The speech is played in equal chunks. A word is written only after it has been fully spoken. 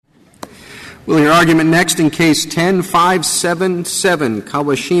We'll hear argument next in Case 10-577,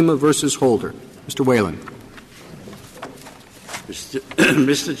 Kawashima versus Holder. Mr. Whalen.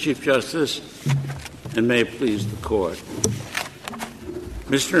 Mr. Chief Justice, and may it please the Court,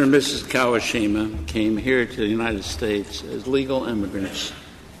 Mr. and Mrs. Kawashima came here to the United States as legal immigrants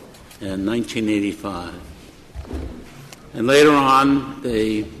in 1985. And later on,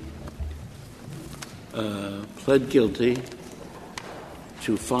 they pled guilty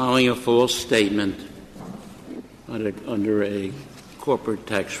to filing a false statement under a corporate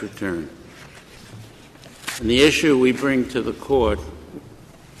tax return. And the issue we bring to the Court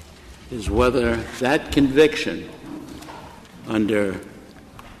is whether that conviction under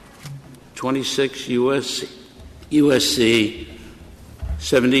 26 U.S.C.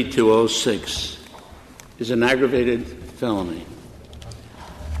 7206 is an aggravated felony,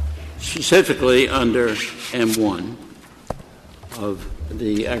 specifically under M1 of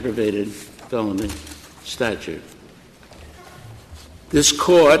the aggravated felony statute. This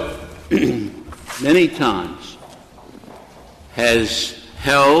Court many times has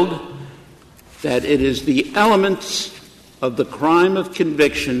held that it is the elements of the crime of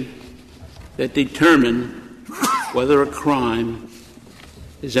conviction that determine whether a crime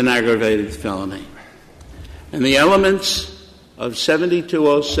is an aggravated felony. And the elements of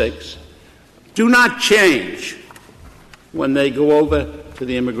 7206 do not change when they go over to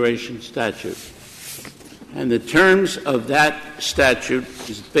the immigration statute. And the terms of that statute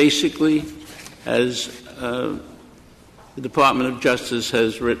is basically, as the Department of Justice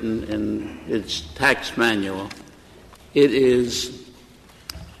has written in its tax manual, it is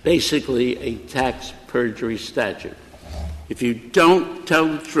basically a tax perjury statute. If you don't tell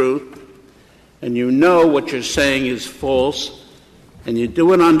the truth and you know what you're saying is false and you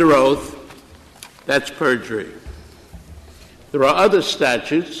do it under oath, that's perjury. There are other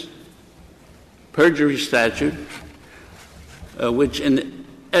statutes, perjury statute, which in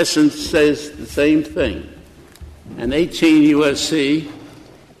essence says the same thing. And 18 U.S.C.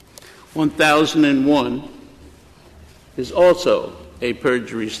 1001 is also a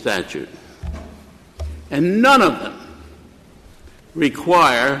perjury statute. And none of them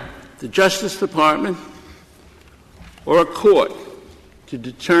require the Justice Department or a court to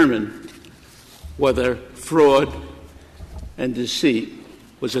determine whether fraud and deceit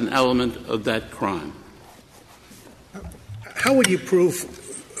was an element of that crime. How would you prove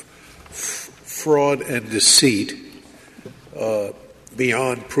fraud and deceit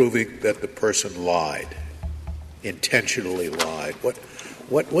beyond proving that the person lied, intentionally lied?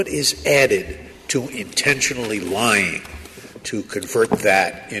 What is added to intentionally lying to convert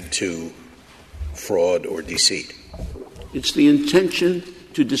that into fraud or deceit? It's the intention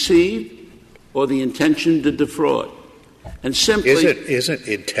to deceive or the intention to defraud. And simply isn't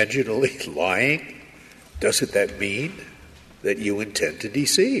intentionally lying? Doesn't that mean that you intend to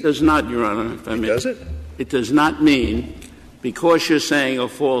deceive? It does not, Your Honor. Does it? It does not mean, because you're saying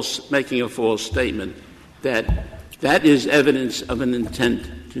making a false statement, that is evidence of an intent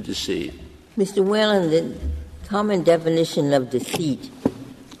to deceive. Mr. Whalen, the common definition of deceit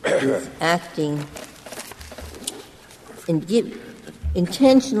is acting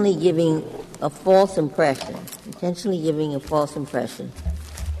intentionally giving a false impression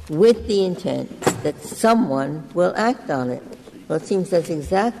with the intent that someone will act on it. Well, it seems that's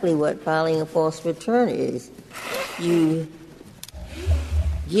exactly what filing a false return is. You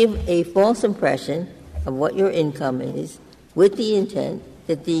give a false impression of what your income is with the intent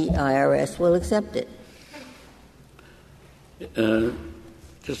that the IRS will accept it.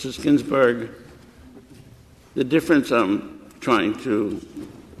 Justice Ginsburg, the difference I'm trying to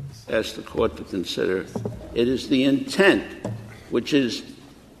ask the Court to consider, it is the intent which is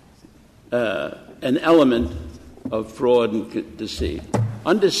an element of fraud and deceit.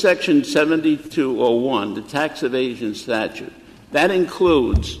 Under Section 7201, the tax evasion statute, that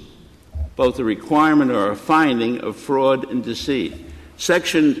includes both a requirement or a finding of fraud and deceit.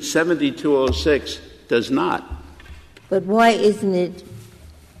 Section 7206 does not. But why isn't it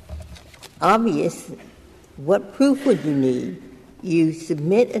obvious? What proof would you need? You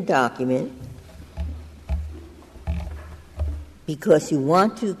submit a document because you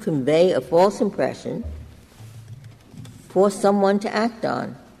want to convey a false impression for someone to act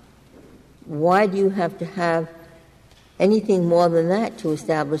on. Why do you have to have anything more than that to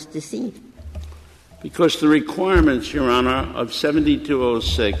establish deceit? Because the requirements, Your Honor, of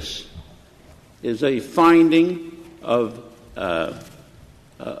 7206 is a finding of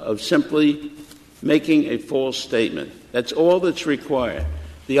simply making a false statement. That's all that's required.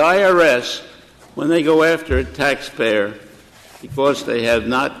 The IRS, when they go after a taxpayer because they have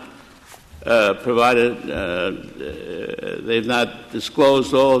not provided they've not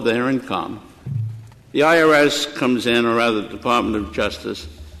disclosed all of their income. The IRS comes in, or rather the Department of Justice,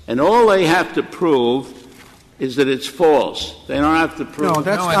 and all they have to prove is that it's false. They don't have to prove. No,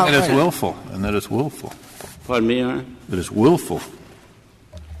 that's not and right. it's willful. And that it's willful. Pardon me, Your Honor? That it's willful.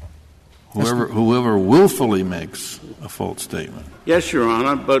 Whoever willfully makes a false statement. Yes, Your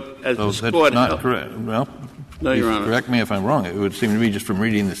Honor, but as So this that's Court not held, correct. Well, No, Your Honor. correct me if I'm wrong. It would seem to me, just from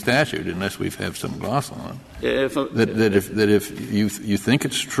reading the statute, unless we have some gloss on it, that if you think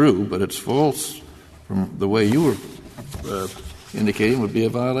it's true but it's false, from the way you were indicating, would be a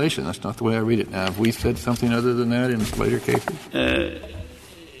violation. That's not the way I read it now. Have we said something other than that in later cases?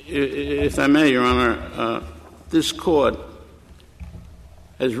 If I may, Your Honor, this Court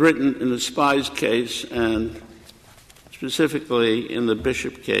has written in the Spies case and specifically in the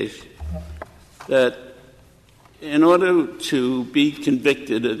Bishop case that in order to be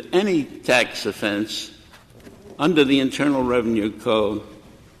convicted of any tax offense under the Internal Revenue Code,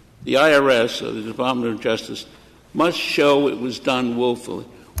 the IRS or the Department of Justice must show it was done willfully.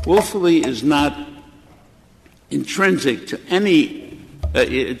 Willfully is not intrinsic to any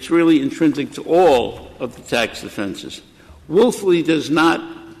it's really intrinsic to all of the tax offenses. Willfully does not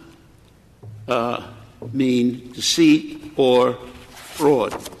mean deceit or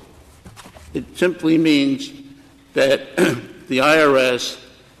fraud. It simply means that the IRS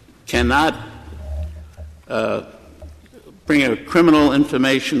cannot bring a criminal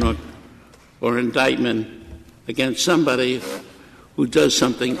information or indictment against somebody who does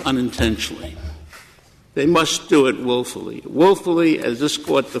something unintentionally. They must do it willfully. Willfully, as this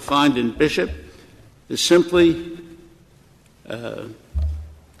Court defined in Bishop, is simply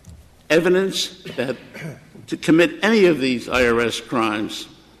evidence that to commit any of these IRS crimes,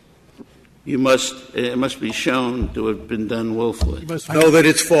 it must be shown to have been done willfully. You must know that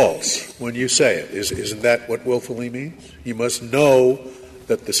it's false when you say it. Isn't that what willfully means? You must know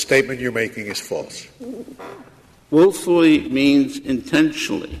that the statement you're making is false. Willfully means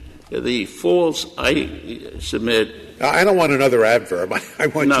intentionally. The false I submit. I don't want another adverb. I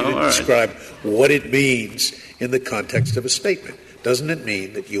want you to describe right. what it means in the context of a statement. Doesn't it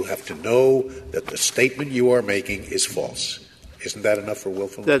mean that you have to know that the statement you are making is false? Isn't that enough for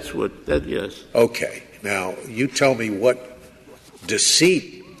willfully? Yes. Okay. Now, you tell me what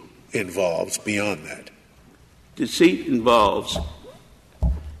deceit involves beyond that. Deceit involves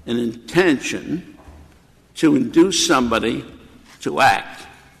an intention to induce somebody to act.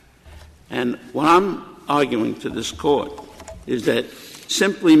 And what I'm arguing to this Court is that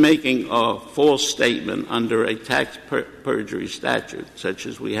simply making a false statement under a tax perjury statute, such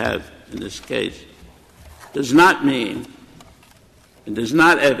as we have in this case, does not mean and does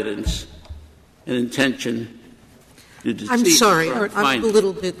not evidence an intention to deceive. I'm sorry, I'm a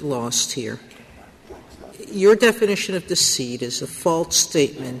little bit lost here. Your definition of deceit is a false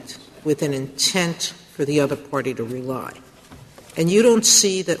statement with an intent for the other party to rely. And you don't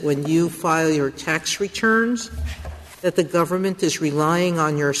see that when you file your tax returns that the government is relying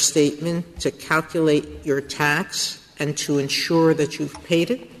on your statement to calculate your tax and to ensure that you've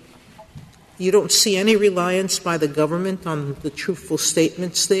paid it? You don't see any reliance by the government on the truthful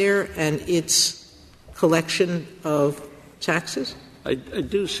statements there and its collection of taxes? I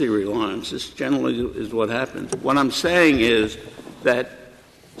do see reliance. This generally is what happens. What I'm saying is that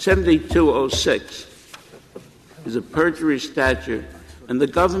 7206 is a perjury statute, and the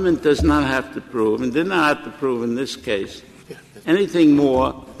government does not have to prove, and did not have to prove in this case, anything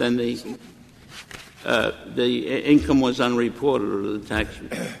more than the income was unreported or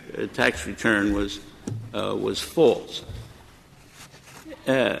the tax return was false.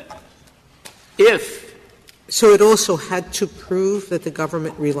 So it also had to prove that the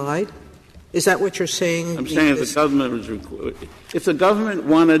government relied? Is that what you're saying? I'm saying if the government was if the government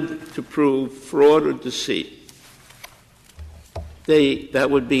wanted to prove fraud or deceit, that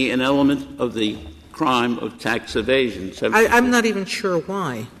would be an element of the crime of tax evasion. I'm not even sure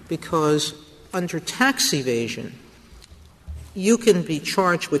why, because under tax evasion, you can be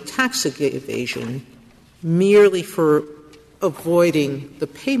charged with tax evasion merely for avoiding the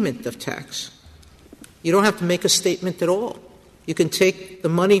payment of tax. You don't have to make a statement at all. You can take the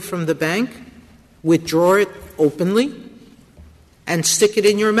money from the bank, withdraw it openly, and stick it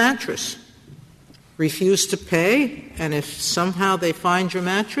in your mattress. Refuse to pay, and if somehow they find your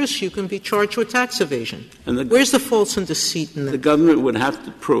mattress, you can be charged with tax evasion. Where's the false and deceit in that? The government would have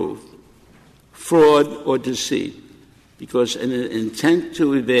to prove fraud or deceit, because an intent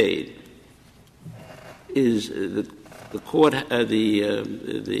to evade is the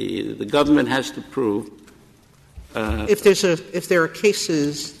government has to prove. If there are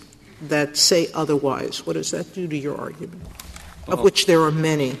cases that say otherwise, what does that do to your argument? Of which there are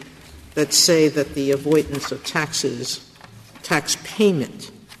many that say that the avoidance of taxes, tax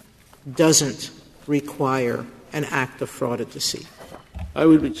payment, doesn't require an act of fraud or deceit. I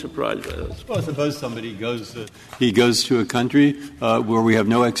would be surprised by those. Well, suppose somebody goes to a country where we have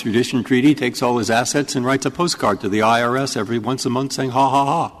no extradition treaty, takes all his assets, and writes a postcard to the IRS every once a month saying, ha, ha,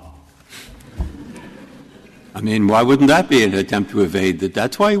 ha. I mean, why wouldn't that be an attempt to evade that?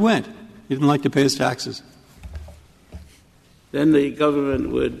 That's why he went. He didn't like to pay his taxes. Then the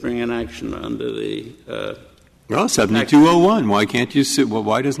government would bring an action under the well, 7201. Why can't you well,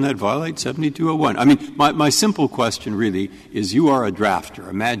 why doesn't that violate 7201? I mean, my simple question really is, you are a drafter.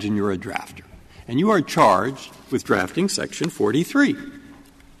 Imagine you're a drafter. And you are charged with drafting Section 43.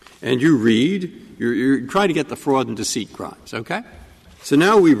 And you read, you're trying to get the fraud and deceit crimes, okay? So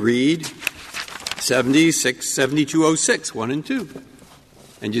now we read 7206, 1 and 2.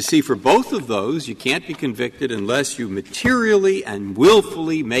 And you see, for both of those, you can't be convicted unless you materially and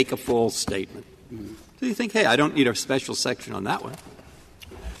willfully make a false statement. So you think, hey, I don't need a special section on that one.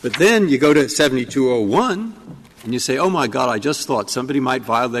 But then you go to 7201, and you say, oh, my God, I just thought somebody might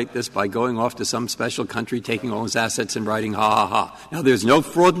violate this by going off to some special country, taking all his assets and writing ha, ha, ha. Now, there's no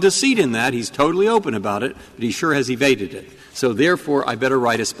fraud and deceit in that. He's totally open about it, but he sure has evaded it. So, therefore, I better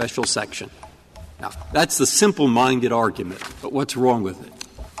write a special section. Now, that's the simple-minded argument, but what's wrong with it?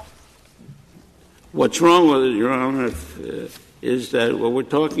 What's wrong with it, Your Honor, is that what we're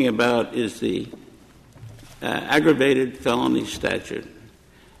talking about is the aggravated felony statute.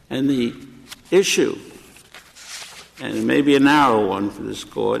 And the issue, and it may be a narrow one for this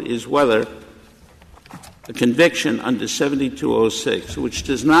Court, is whether a conviction under 7206, which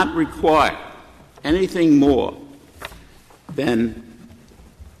does not require anything more than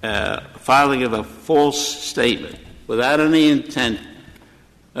filing of a false statement without any intent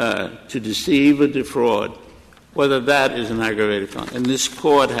to deceive or defraud, whether that is an aggravated felony. And this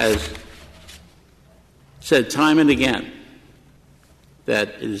Court has said time and again that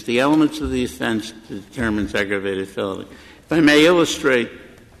it is the elements of the offense that determines aggravated felony. If I may illustrate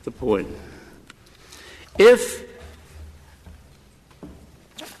the point, if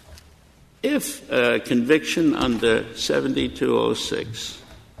a conviction under 7206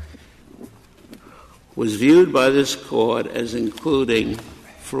 was viewed by this Court as including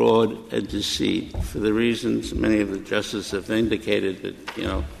fraud and deceit, for the reasons many of the justices have indicated that,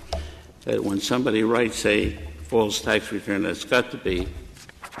 that when somebody writes a false tax return, that's got to be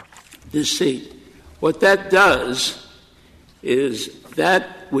deceit. What that does is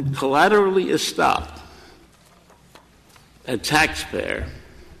that would collaterally estop a taxpayer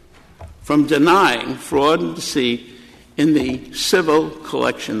from denying fraud and deceit in the civil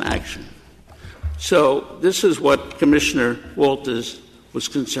collection action. So this is what Commissioner Walters was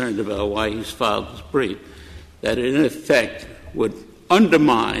concerned about, why he's filed this brief, that it in effect would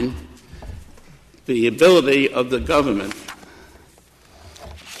undermine the ability of the government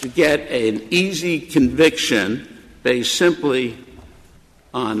to get an easy conviction based simply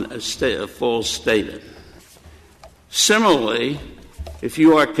on a false statement. Similarly, if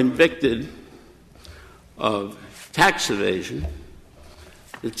you are convicted of tax evasion,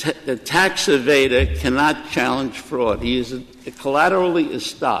 the tax evader cannot challenge fraud. He is collaterally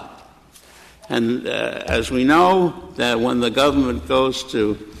estopped. And as we know, that when the government goes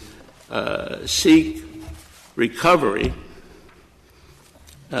to seek recovery,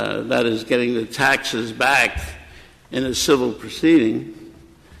 that is getting the taxes back in a civil proceeding,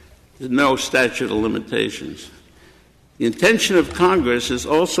 there's no statute of limitations. The intention of Congress is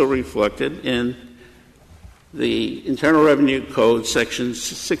also reflected in the Internal Revenue Code, Section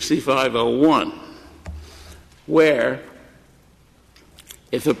 6501, where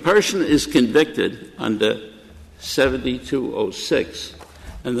if a person is convicted under 7206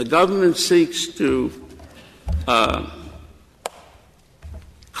 and the government seeks to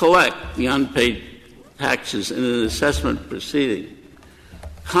collect the unpaid taxes in an assessment proceeding,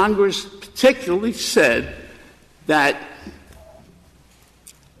 Congress particularly said that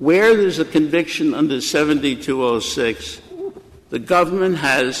where there's a conviction under 7206, the government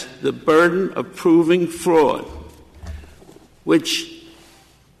has the burden of proving fraud, which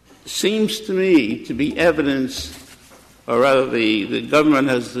seems to me to be evidence, or rather the government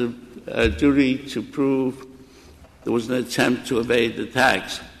has the duty to prove there was an attempt to evade the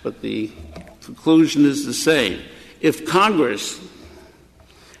tax, but the conclusion is the same. If Congress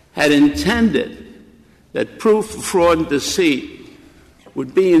had intended that proof of fraud and deceit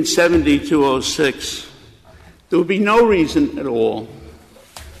would be in 7206, there would be no reason at all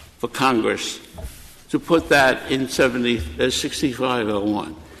for Congress to put that in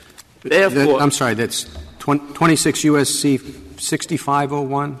 6501. Therefore, I'm sorry, that's 26 U.S.C.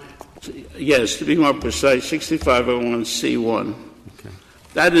 6501? Yes, to be more precise, 6501C1. Okay.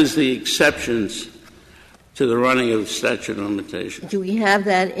 That is the exceptions to the running of the statute of limitations. Do we have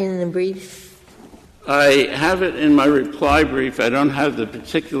that in the brief? I have it in my reply brief. I don't have the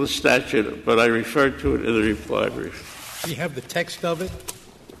particular statute, but I referred to it in the reply brief. Do you have the text of it?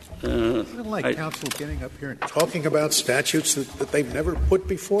 I don't like counsel getting up here and talking about statutes that they've never put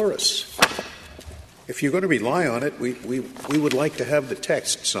before us. If you're going to rely on it, we would like to have the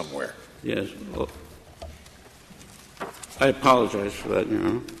text somewhere. Yes. Well, I apologize for that, Your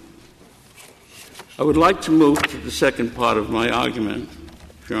Honor. I would like to move to the second part of my argument,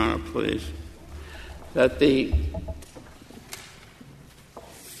 if Your Honor, please, that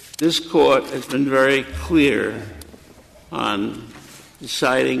this Court has been very clear on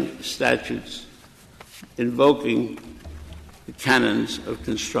deciding statutes invoking the canons of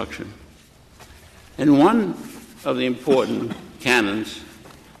construction. And one of the important canons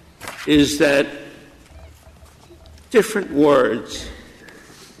is that different words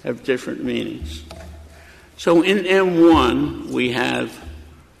have different meanings. So in M1, we have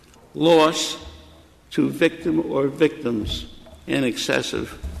loss to victim or victims in excess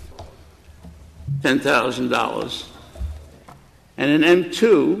of $10,000. And in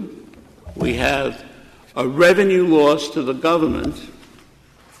M2, we have a revenue loss to the government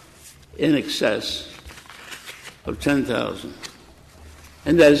in excess of $10,000.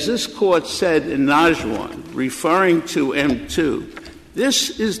 And as this Court said in Najwan, referring to M2,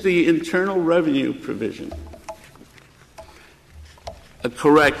 this is the Internal Revenue provision. A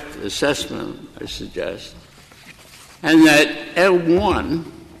correct assessment, I suggest. And that M1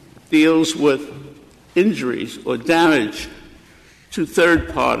 deals with injuries or damage to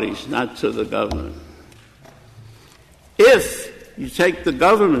third parties, not to the government. If you take the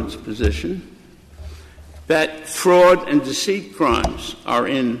government's position that fraud and deceit crimes are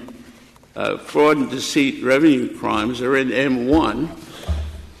in fraud and deceit revenue crimes are in M1,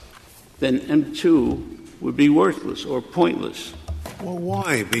 then M2 would be worthless or pointless. Well,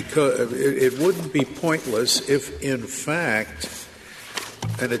 why? Because it wouldn't be pointless if, in fact,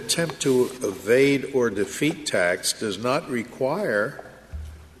 an attempt to evade or defeat tax does not require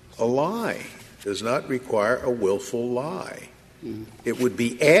a lie, does not require a willful lie. Mm-hmm. It would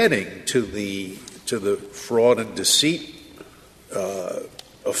be adding to the fraud and deceit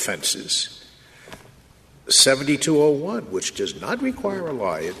offenses. 7201, which does not require a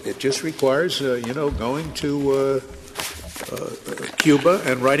lie. It just requires, going to Cuba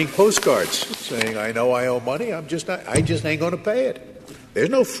and writing postcards saying, I know I owe money, I just ain't going to pay it. There's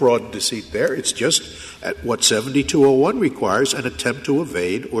no fraud and deceit there. It's just at what 7201 requires, an attempt to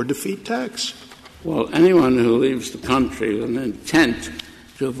evade or defeat tax. Well, anyone who leaves the country with an intent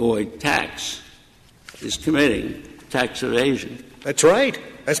to avoid tax is committing tax evasion. That's right.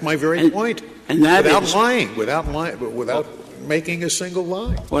 That's my very point. And that without making a single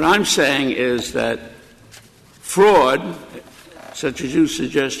lie. What I'm saying is that fraud, such as you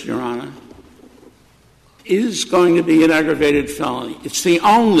suggest, Your Honor, is going to be an aggravated felony. It's the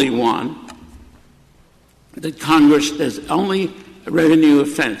only one that Congress does, only a revenue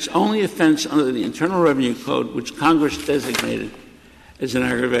offense, only offense under the Internal Revenue Code which Congress designated as an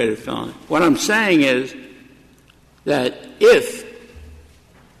aggravated felony. What I'm saying is that if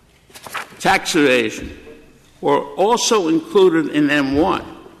tax evasion were also included in M1,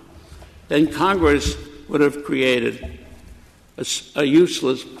 then Congress would have created a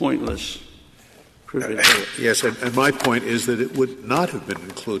useless, pointless provision. Yes, and my point is that it would not have been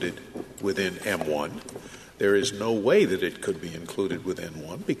included within M1. There is no way that it could be included within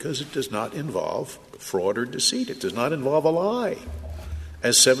M1 because it does not involve fraud or deceit. It does not involve a lie,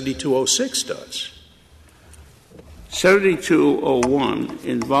 as 7206 does. 7201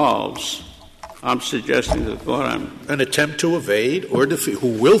 involves, I'm suggesting that what an attempt to evade or defeat,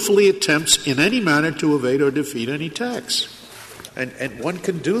 who willfully attempts in any manner to evade or defeat any tax. And one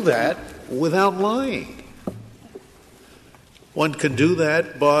can do that without lying. One can do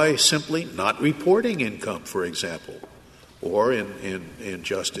that by simply not reporting income, for example, or in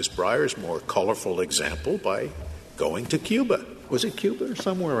Justice Breyer's more colorful example, by going to Cuba. Was it Cuba or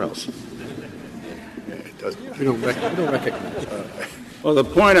somewhere else? We don't recognize. Well, the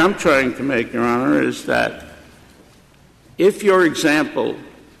point I'm trying to make, Your Honor, is that if your example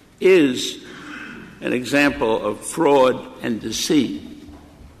is an example of fraud and deceit,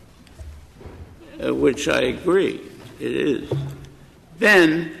 which I agree it is,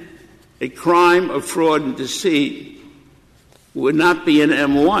 then a crime of fraud and deceit would not be in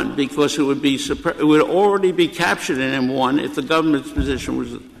M1 because it would already be captured in M1 if the government's position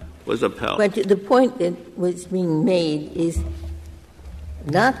was upheld. But the point that was being made is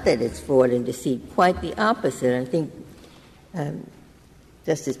not that it's fraud and deceit, quite the opposite. I think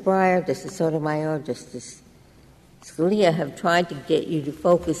Justice Breyer, Justice Sotomayor, Justice Scalia have tried to get you to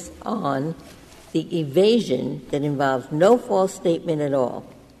focus on the evasion that involves no false statement at all,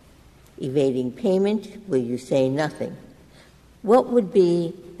 evading payment where you say nothing. What would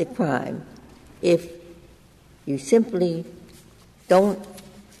be the crime if you simply don't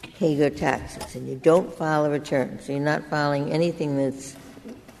pay your taxes and you don't file a return, so you're not filing anything that's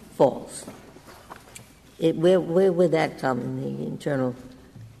false? Where would that come in the Internal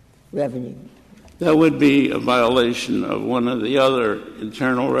Revenue? That would be a violation of one of the other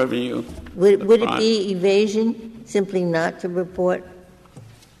Internal Revenue. Would it be evasion, simply not to report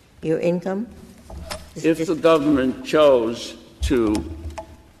your income? If the government chose to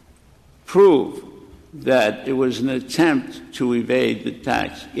prove that it was an attempt to evade the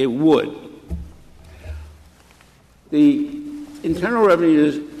tax, it would. The Internal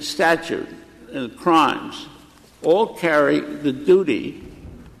Revenue statute and crimes all carry the duty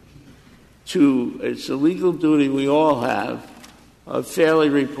to, it's a legal duty we all have, of fairly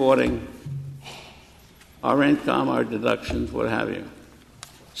reporting our income, our deductions, what have you.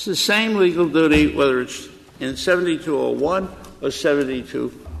 It's the same legal duty whether it's in 7201 or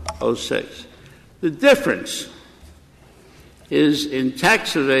 7206. The difference is in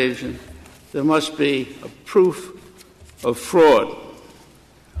tax evasion, there must be a proof of fraud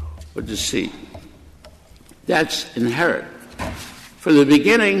or deceit. That's inherent. For the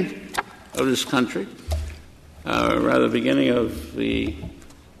beginning of this country, rather beginning of the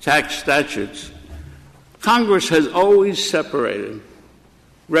tax statutes, Congress has always separated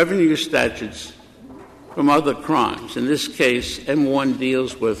revenue statutes from other crimes. In this case, M1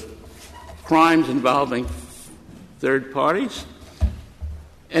 deals with crimes involving third parties.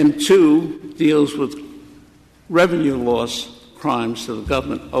 M2 deals with revenue loss crimes to the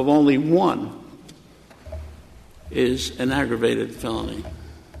government. Of only one is an aggravated felony.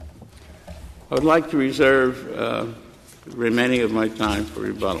 I would like to reserve the remaining of my time for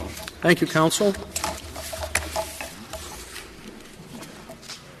rebuttal. Thank you, counsel.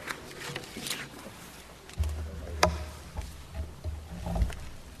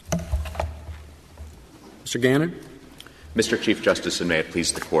 Mr. Gannon. Mr. Chief Justice, and may it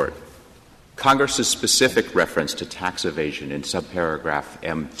please the Court. Congress's specific reference to tax evasion in subparagraph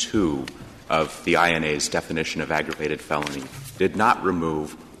M2 of the INA's definition of aggravated felony did not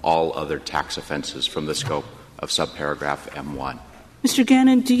remove all other tax offenses from the scope of subparagraph M1. Mr.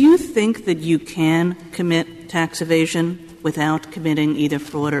 Gannon, do you think that you can commit tax evasion without committing either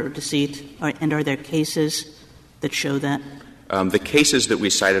fraud or deceit? And are there cases that show that? The cases that we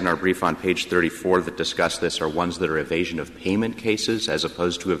cite in our brief on page 34 that discuss this are ones that are evasion of payment cases as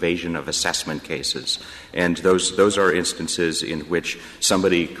opposed to evasion of assessment cases. And those are instances in which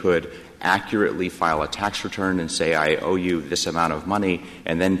somebody could accurately file a tax return and say, I owe you this amount of money,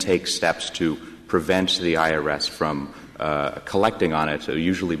 and then take steps to prevent the IRS from collecting on it,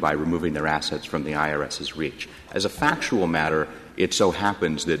 usually by removing their assets from the IRS's reach. As a factual matter, it so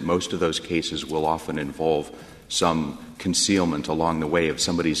happens that most of those cases will often involve some concealment along the way. If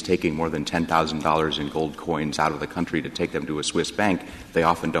somebody's taking more than $10,000 in gold coins out of the country to take them to a Swiss bank, they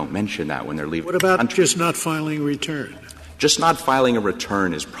often don't mention that when they're leaving What about the country. just not filing a return? Just not filing a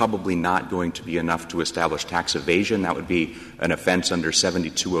return is probably not going to be enough to establish tax evasion. That would be an offense under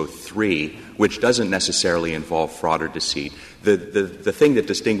 7203, which doesn't necessarily involve fraud or deceit. The thing that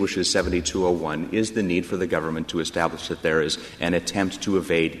distinguishes 7201 is the need for the government to establish that there is an attempt to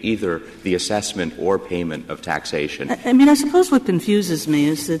evade either the assessment or payment of taxation. I mean, I suppose what confuses me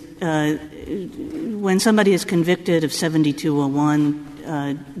is that when somebody is convicted of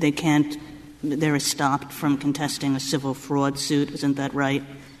 7201, they're stopped from contesting a civil fraud suit. Isn't that right?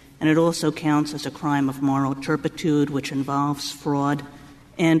 And it also counts as a crime of moral turpitude, which involves fraud.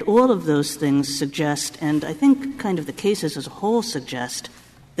 And all of those things suggest, and I think kind of the cases as a whole suggest,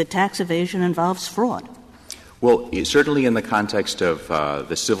 that tax evasion involves fraud. Well, certainly in the context of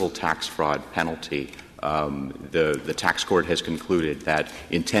the civil tax fraud penalty, the tax court has concluded that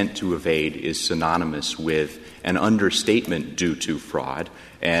intent to evade is synonymous with an understatement due to fraud.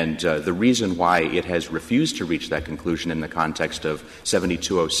 And the reason why it has refused to reach that conclusion in the context of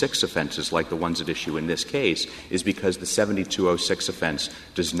 7206 offenses like the ones at issue in this case is because the 7206 offense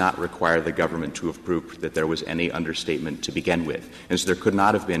does not require the government to have proved that there was any understatement to begin with. And so there could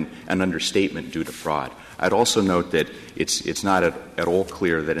not have been an understatement due to fraud. I'd also note that it's not at all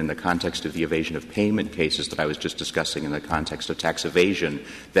clear that in the context of the evasion of payment cases that I was just discussing in the context of tax evasion,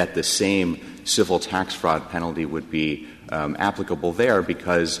 that the same civil tax fraud penalty would be applicable there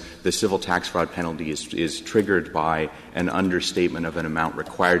because the civil tax fraud penalty is triggered by an understatement of an amount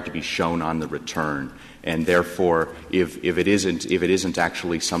required to be shown on the return. And therefore, if it isn't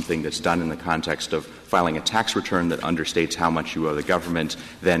actually something that's done in the context of filing a tax return that understates how much you owe the government,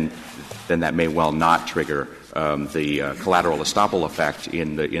 then that may well not trigger the collateral estoppel effect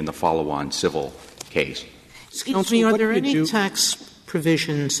in the follow-on civil case. Excuse me, are there any tax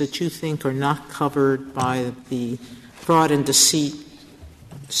provisions that you think are not covered by the fraud and deceit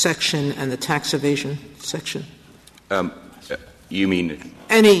section and the tax evasion section? You mean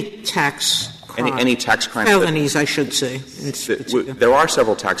any tax crime? Any tax crime? Felonies, I should say. There are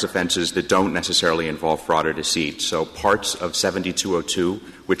several tax offenses that don't necessarily involve fraud or deceit. So parts of 7202,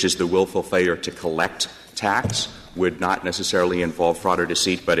 which is the willful failure to collect tax, would not necessarily involve fraud or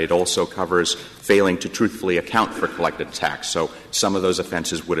deceit, but it also covers failing to truthfully account for collected tax. So some of those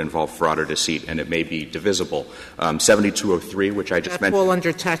offenses would involve fraud or deceit, and it may be divisible. 7203, which I just mentioned. That fall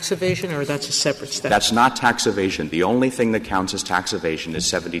under tax evasion, or that's a separate statute? That's not tax evasion. The only thing that counts as tax evasion is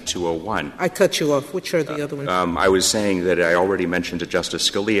 7201. I cut you off. Which are the other ones? I was saying that I already mentioned to Justice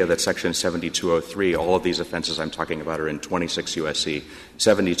Scalia that Section 7203, all of these offenses I'm talking about are in 26 U.S.C.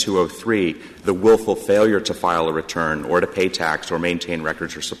 7203, the willful failure to file a return or to pay tax or maintain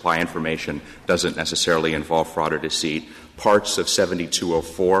records or supply information doesn't necessarily involve fraud or deceit. Parts of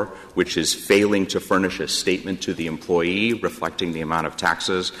 7204, which is failing to furnish a statement to the employee reflecting the amount of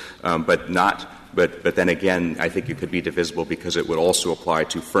taxes, but then again, I think it could be divisible because it would also apply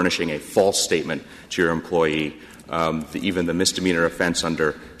to furnishing a false statement to your employee. Even the misdemeanor offense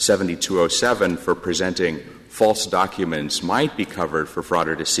under 7207 for presenting false documents might be covered for fraud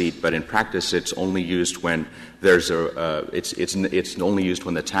or deceit, but in practice it's only used when there's it's only used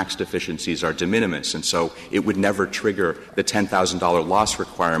when the tax deficiencies are de minimis, and so it would never trigger the $10,000 loss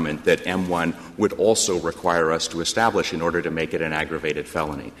requirement that M1 would also require us to establish in order to make it an aggravated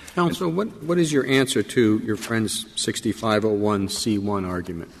felony. Counsel, what is your answer to your friend's 6501C1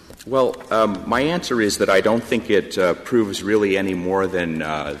 argument? Well, my answer is that I don't think it proves really any more than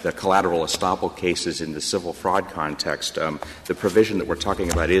the collateral estoppel cases in the civil fraud context. The provision that we're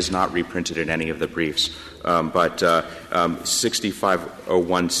talking about is not reprinted in any of the briefs, but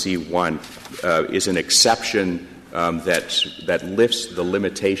 6501C1 is an exception that lifts the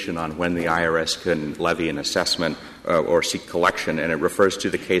limitation on when the IRS can levy an assessment or seek collection, and it refers to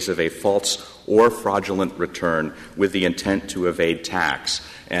the case of a false or fraudulent return with the intent to evade tax.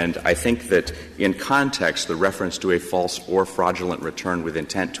 And I think that in context, the reference to a false or fraudulent return with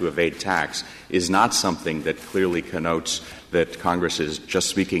intent to evade tax is not something that clearly connotes that Congress is just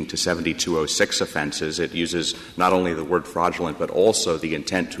speaking to 7206 offenses. It uses not only the word fraudulent, but also the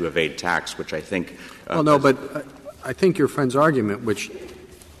intent to evade tax, which I think but I think your friend's argument, which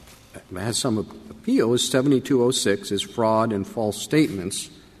has some appeal, is 7206 is fraud and false statements.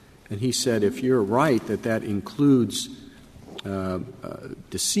 And he said if you're right that includes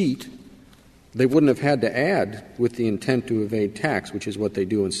deceit, they wouldn't have had to add with the intent to evade tax, which is what they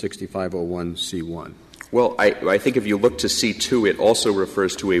do in 6501C1. Well, I think if you look to C2, it also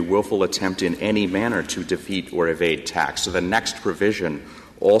refers to a willful attempt in any manner to defeat or evade tax. So the next provision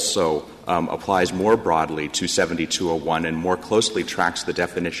also applies more broadly to 7201 and more closely tracks the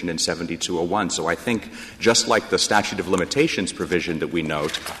definition in 7201. So I think just like the statute of limitations provision that we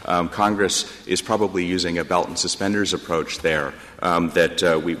note, Congress is probably using a belt and suspenders approach there,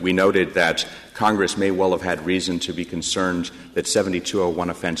 that we noted that Congress may well have had reason to be concerned that 7201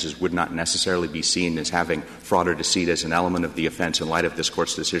 offenses would not necessarily be seen as having fraud or deceit as an element of the offense in light of this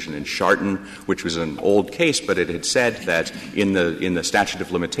Court's decision in Sharton, which was an old case, but it had said that in the statute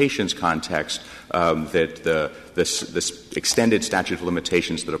of limitations context, that this extended statute of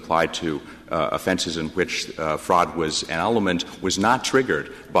limitations that applied to offenses in which fraud was an element was not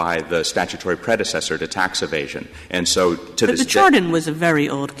triggered by the statutory predecessor to tax evasion. And so to but the Sharton was a very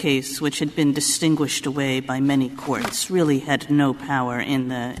old case which had been distinguished away by many courts, really had no power in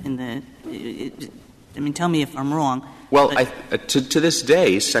the I mean, tell me if I'm wrong. Well, to this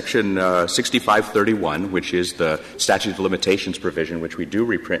day, Section 6531, which is the statute of limitations provision, which we do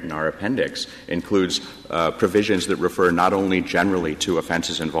reprint in our appendix, includes provisions that refer not only generally to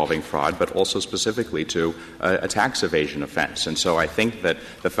offenses involving fraud, but also specifically to a tax evasion offense. And so I think that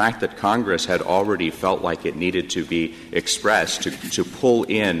the fact that Congress had already felt like it needed to be expressed to pull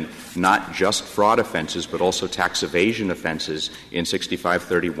in not just fraud offenses, but also tax evasion offenses in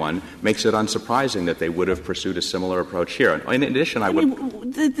 6531 makes it unsurprising that they would have pursued a similar approach here. In addition,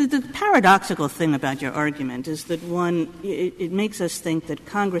 The paradoxical thing about your argument is that, one, it makes us think that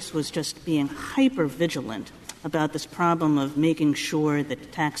Congress was just being hyper-vigilant about this problem of making sure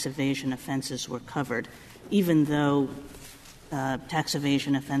that tax evasion offenses were covered, even though tax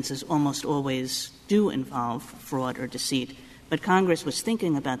evasion offenses almost always do involve fraud or deceit. But Congress was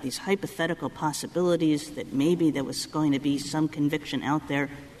thinking about these hypothetical possibilities that maybe there was going to be some conviction out there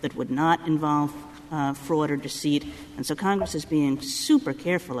that would not involve fraud or deceit. And so Congress is being super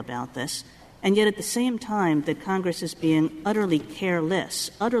careful about this. And yet at the same time that Congress is being utterly careless,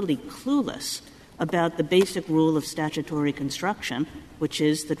 utterly clueless about the basic rule of statutory construction, which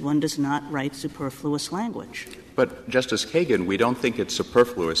is that one does not write superfluous language. But, Justice Kagan, we don't think it's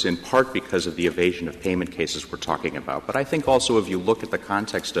superfluous, in part because of the evasion of payment cases we're talking about. But I think also if you look at the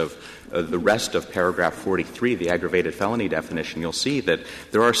context of the rest of paragraph 43, the aggravated felony definition, you'll see that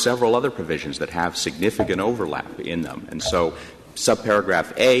there are several other provisions that have significant overlap in them. And so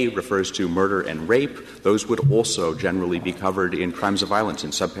subparagraph A refers to murder and rape. Those would also generally be covered in crimes of violence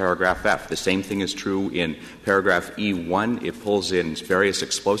in subparagraph F. The same thing is true in paragraph E1. It pulls in various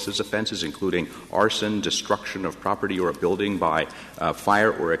explosives offenses, including arson, destruction of property or a building by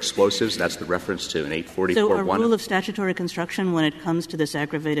fire or explosives. That's the reference to an 844-1. So our rule of statutory construction when it comes to this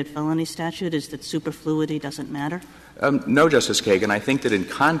aggravated felony statute is that superfluity doesn't matter? No, Justice Kagan. I think that in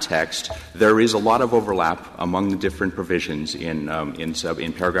context, there is a lot of overlap among the different provisions in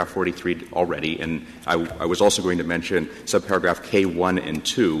paragraph 43 already. And I was also going to mention subparagraph K1 and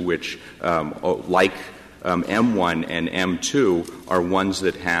 2, which, like M1 and M2, are ones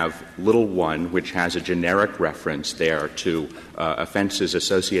that have little 1, which has a generic reference there to offenses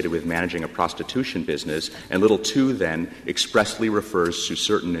associated with managing a prostitution business, and little 2 then expressly refers to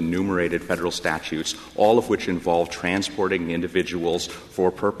certain enumerated federal statutes, all of which involve transporting individuals for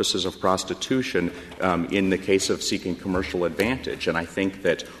purposes of prostitution in the case of seeking commercial advantage. And I think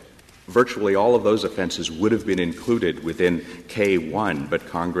that virtually all of those offenses would have been included within K1, but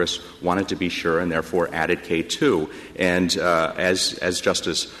Congress wanted to be sure and therefore added K2. And as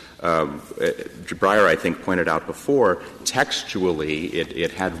Justice Breyer, I think, pointed out before, textually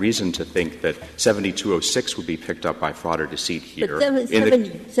it had reason to think that 7206 would be picked up by fraud or deceit here. But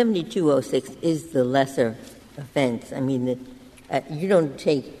 7206 is the lesser offense. I mean, you don't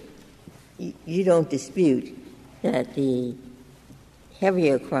dispute that the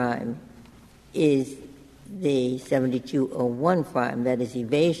heavier crime is the 7201 crime, that is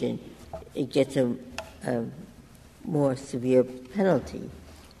evasion. It gets a more severe penalty.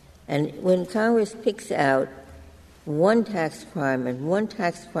 And when Congress picks out one tax crime and one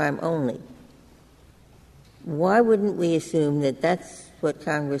tax crime only, why wouldn't we assume that that's what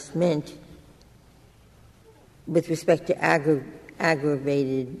Congress meant with respect to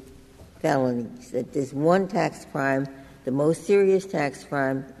aggravated felonies, that there's one tax crime, the most serious tax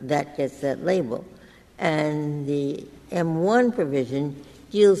crime, that gets that label? And the M1 provision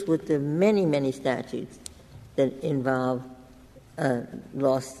deals with the many, many statutes that involve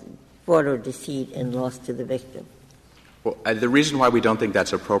loss, fraud or deceit, and loss to the victim. Well, the reason why we don't think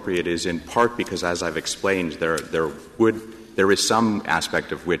that's appropriate is in part because, as I've explained, there is some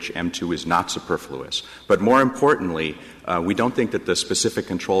aspect of which M2 is not superfluous. But more importantly, we don't think that the specific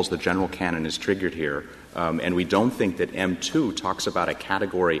controls, the general canon, is triggered here. And we don't think that M2 talks about a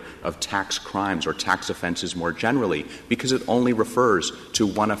category of tax crimes or tax offenses more generally, because it only refers to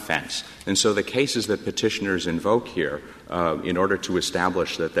one offense. And so the cases that petitioners invoke here in order to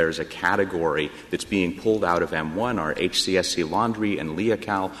establish that there's a category that's being pulled out of M1 are HCSC Laundry and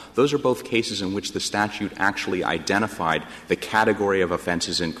Leocal. Those are both cases in which the statute actually identified the category of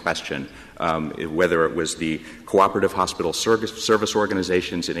offenses in question, whether it was the cooperative hospital service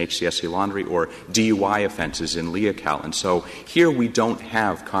organizations in HCSC Laundry or DUI offenses in Leocal. And so here we don't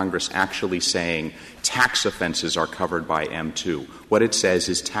have Congress actually saying tax offenses are covered by M2. What it says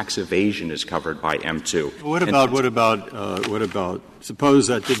is tax evasion is covered by M2. What about suppose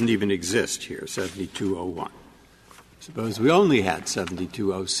that didn't even exist here, 7201. Suppose we only had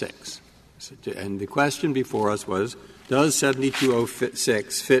 7206. And the question before us was, does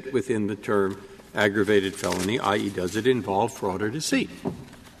 7206 fit within the term aggravated felony, i.e., does it involve fraud or deceit?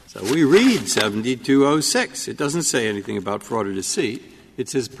 So we read 7206. It doesn't say anything about fraud or deceit. It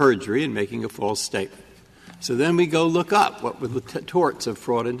says perjury and making a false statement. So then we go look up what were the torts of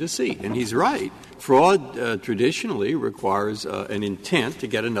fraud and deceit. And he's right. Fraud traditionally requires an intent to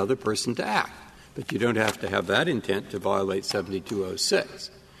get another person to act. But you don't have to have that intent to violate 7206.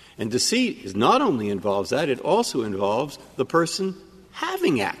 And deceit is not only involves that, it also involves the person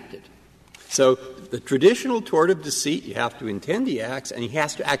having acted. So the traditional tort of deceit, you have to intend the acts, and he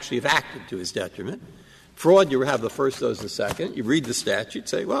has to actually have acted to his detriment. Fraud, you have the first, those the second. You read the statute,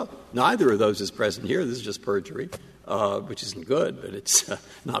 say, well, neither of those is present here. This is just perjury, which isn't good, but it's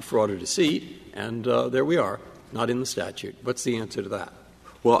not fraud or deceit. And there we are, not in the statute. What's the answer to that?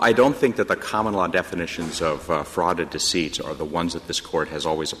 Well, I don't think that the common law definitions of fraud and deceit are the ones that this Court has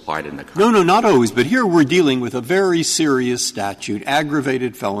always applied in the context. No, not always. But here we're dealing with a very serious statute,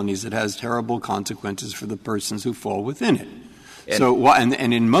 aggravated felonies that has terrible consequences for the persons who fall within it. And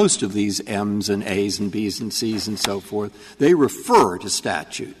in most of these M's and A's and B's and C's and so forth, they refer to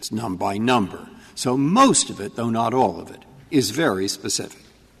statutes by number. So most of it, though not all of it, is very specific.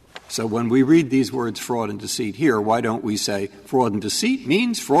 So when we read these words fraud and deceit here, why don't we say fraud and deceit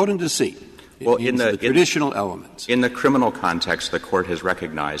means fraud and deceit? Well, in the traditional elements. In the criminal context, the Court has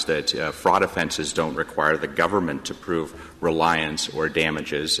recognized that fraud offenses don't require the government to prove reliance or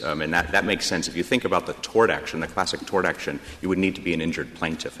damages, and that makes sense. If you think about the tort action, the classic tort action, you would need to be an injured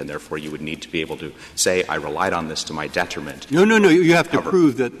plaintiff, and therefore you would need to be able to say, I relied on this to my detriment. No. You have to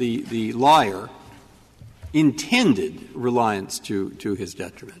prove that the liar intended reliance to his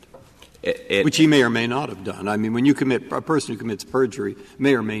detriment. Which he may or may not have done. I mean, when a person who commits perjury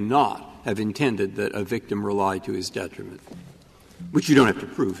may or may not have intended that a victim rely to his detriment, which you don't have to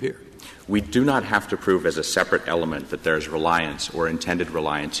prove here. We do not have to prove as a separate element that there's reliance or intended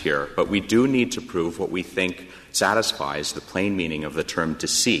reliance here, but we do need to prove what we think satisfies the plain meaning of the term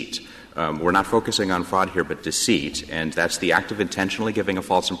deceit. We're not focusing on fraud here, but deceit, and that's the act of intentionally giving a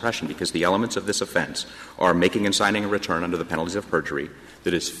false impression, because the elements of this offense are making and signing a return under the penalties of perjury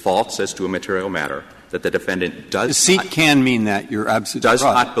that is false as to a material matter, that the defendant deceit can mean that. You're absolutely does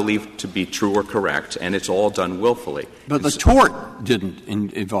right. not believe to be true or correct, and it's all done willfully. But the tort didn't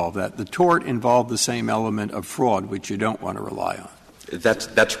involve that. The tort involved the same element of fraud, which you don't want to rely on.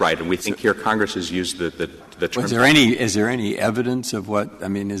 That's right, and we think here Congress has used the term. Is there any evidence of what? I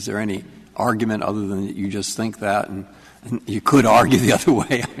mean, is there any argument other than that you just think that and you could argue the other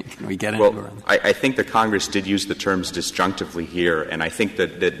way? I mean, can we get into it? I think that Congress did use the terms disjunctively here, and I think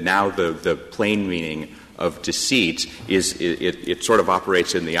that now the plain meaning of deceit is it sort of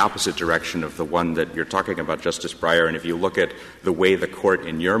operates in the opposite direction of the one that you're talking about, Justice Breyer. And if you look at the way the Court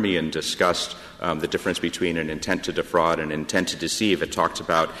in Yermian discussed the difference between an intent to defraud and an intent to deceive, it talks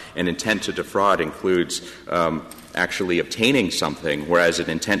about an intent to defraud includes actually obtaining something, whereas an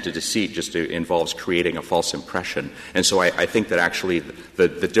intent to deceit just involves creating a false impression. And so I think that actually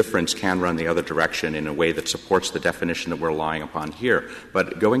the difference can run the other direction in a way that supports the definition that we're relying upon here.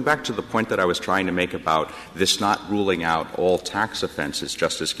 But going back to the point that I was trying to make about this not ruling out all tax offenses,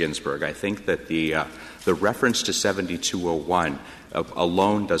 Justice Ginsburg, I think that the reference to 7201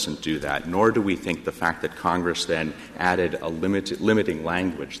 alone doesn't do that, nor do we think the fact that Congress then added a limiting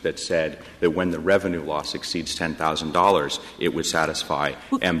language that said that when the revenue loss exceeds $10,000, it would satisfy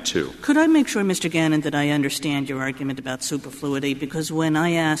M2. Could I make sure, Mr. Gannon, that I understand your argument about superfluity? Because when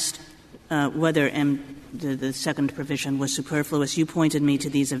I asked whether the second provision was superfluous, you pointed me to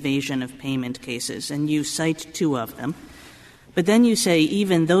these evasion of payment cases, and you cite two of them. But then you say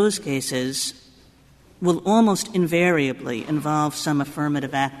even those cases will almost invariably involve some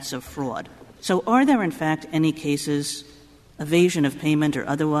affirmative acts of fraud. So are there, in fact, any cases, evasion of payment or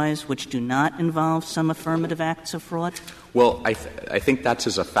otherwise, which do not involve some affirmative acts of fraud? Well, I think that's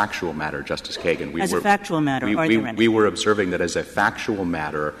as a factual matter, Justice Kagan. A factual matter, are there any? We were observing that as a factual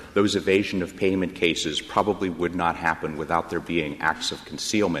matter, those evasion of payment cases probably would not happen without there being acts of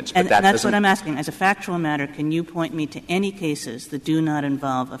concealment. And that's what I'm asking. As a factual matter, can you point me to any cases that do not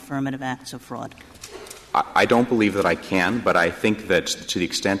involve affirmative acts of fraud? I don't believe that I can, but I think that to the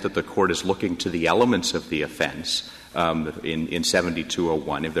extent that the Court is looking to the elements of the offense in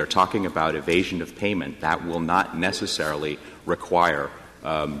 7201, if they're talking about evasion of payment, that will not necessarily require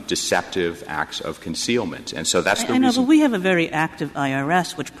deceptive acts of concealment. And so that's the reason. I know, but we have a very active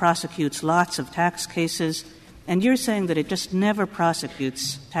IRS which prosecutes lots of tax cases, and you're saying that it just never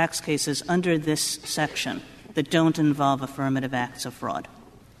prosecutes tax cases under this section that don't involve affirmative acts of fraud.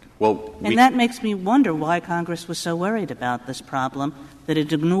 And that makes me wonder why Congress was so worried about this problem that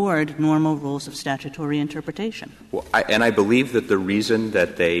it ignored normal rules of statutory interpretation. Well, I believe that the reason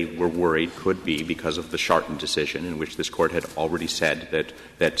that they were worried could be because of the Sharton decision, in which this Court had already said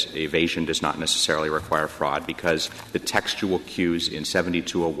that evasion does not necessarily require fraud, because the textual cues in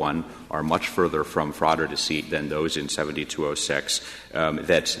 7201 are much further from fraud or deceit than those in 7206,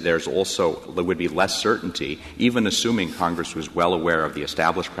 that there would be less certainty, even assuming Congress was well aware of the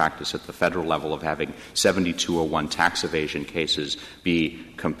established practice at the federal level of having 7201 tax evasion cases be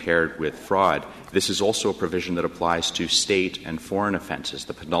compared with fraud. This is also a provision that applies to state and foreign offenses.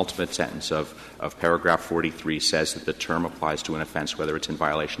 The penultimate sentence of paragraph 43 says that the term applies to an offense whether it's in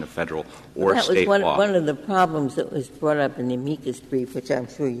violation of federal or state law. That was one of the problems that was brought up in the amicus brief, which I'm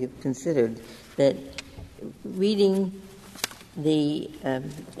sure you've considered, that reading the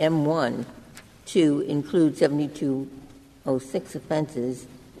M1 to include 7201 7206 offenses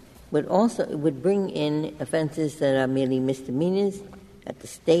would bring in offenses that are merely misdemeanors at the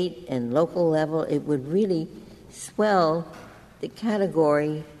state and local level. It would really swell the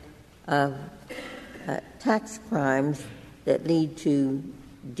category of tax crimes that lead to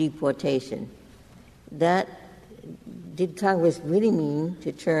deportation. Did Congress really mean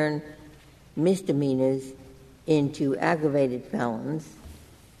to turn misdemeanors into aggravated felons?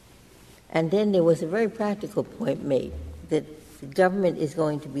 And then there was a very practical point made that the government is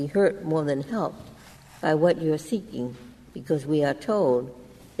going to be hurt more than helped by what you're seeking, because we are told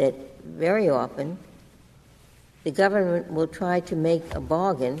that very often the government will try to make a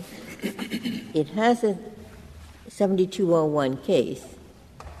bargain. It has a 7201 case,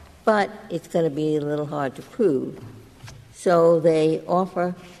 but it's going to be a little hard to prove. So they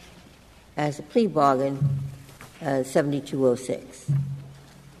offer, as a plea bargain, 7206.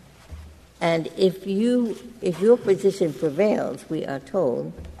 And if your position prevails, we are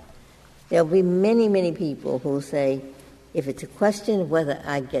told, there'll be many, many people who will say, if it's a question of whether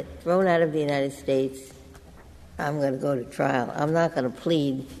I get thrown out of the United States, I'm going to go to trial. I'm not going to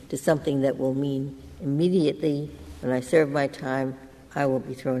plead to something that will mean immediately when I serve my time, I will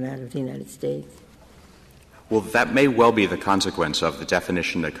be thrown out of the United States. Well, that may well be the consequence of the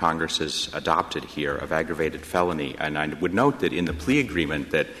definition that Congress has adopted here of aggravated felony. And I would note that in the plea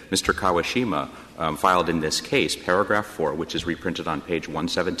agreement that Mr. Kawashima filed in this case, paragraph 4, which is reprinted on page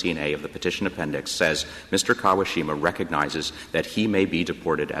 117A of the petition appendix, says Mr. Kawashima recognizes that he may be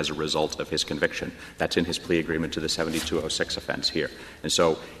deported as a result of his conviction. That's in his plea agreement to the 7206 offense here. And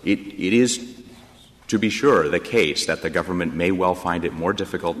so it is, to be sure, the case that the government may well find it more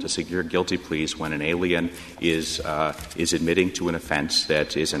difficult to secure guilty pleas when an alien is admitting to an offense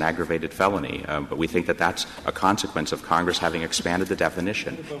that is an aggravated felony. But we think that that's a consequence of Congress having expanded the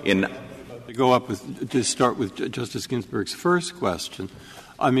definition. To start with Justice Ginsburg's first question,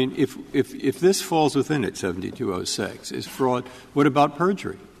 I mean, if this falls within it, 7206, is fraud, what about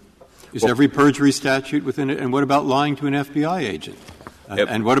perjury? Is every perjury statute within it? And what about lying to an FBI agent?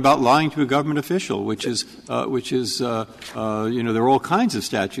 And what about lying to a government official, which is there are all kinds of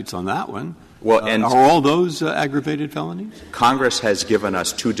statutes on that one. Well, and are all those aggravated felonies? Congress has given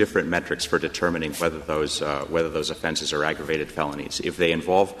us two different metrics for determining whether those offenses are aggravated felonies. If they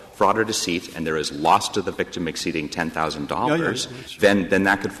involve fraud or deceit and there is loss to the victim exceeding $10,000, then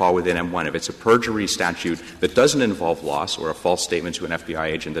that could fall within M1. If it's a perjury statute that doesn't involve loss, or a false statement to an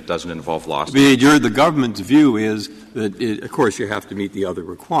FBI agent that doesn't involve loss. The government's view is that, of course, you have to meet the other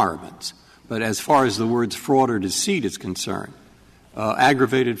requirements. But as far as the words fraud or deceit is concerned,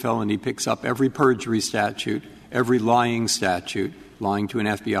 aggravated felony picks up every perjury statute, every lying statute, lying to an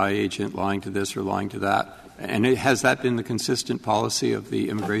FBI agent, lying to this or lying to that. And has that been the consistent policy of the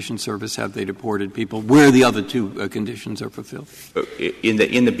Immigration Service? Have they deported people where the other two conditions are fulfilled? In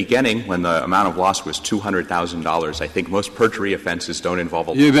the beginning, when the amount of loss was $200,000, I think most perjury offenses don't involve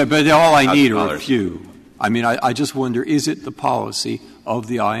a lot. But all I need are a few. I mean, I just wonder, is it the policy of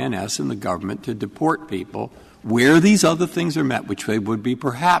the INS and the government to deport people where these other things are met, which they would be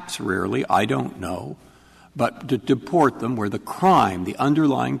perhaps rarely, I don't know, but to deport them where the crime, the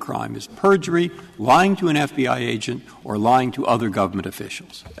underlying crime, is perjury, lying to an FBI agent, or lying to other government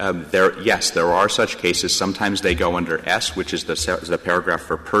officials? Yes, there are such cases. Sometimes they go under S, which is the paragraph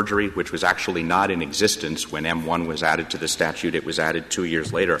for perjury, which was actually not in existence when M1 was added to the statute. It was added 2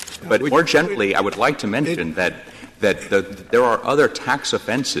 years later. But more generally, I would like to mention that there are other tax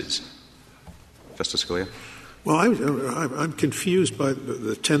offenses. Justice Scalia? Well, I'm confused by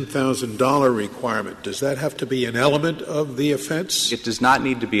the $10,000 requirement. Does that have to be an element of the offense? It does not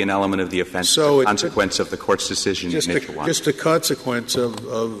need to be an element of the offense. So, a consequence of the Court's decision in Nijuan. Just a consequence of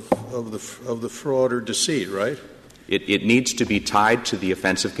the fraud or deceit, right? It needs to be tied to the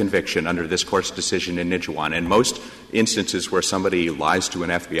offense of conviction under this Court's decision in Nijuan. And most instances where somebody lies to an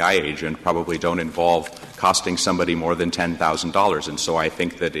FBI agent probably don't involve costing somebody more than $10,000. And so I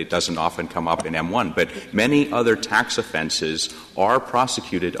think that it doesn't often come up in M1. But many other tax offenses are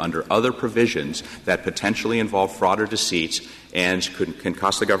prosecuted under other provisions that potentially involve fraud or deceit and can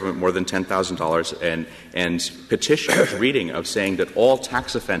cost the government more than $10,000. And Petitioner's reading of saying that all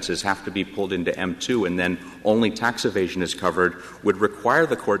tax offenses have to be pulled into M2 and then only tax evasion is covered would require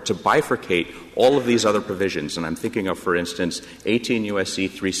the Court to bifurcate all of these other provisions. And I'm thinking of, for instance, 18 U.S.C.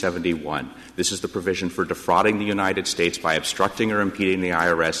 371. This is the provision for defrauding the United States by obstructing or impeding the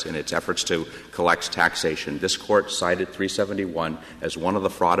IRS in its efforts to collect taxation. This Court cited 371 as one of the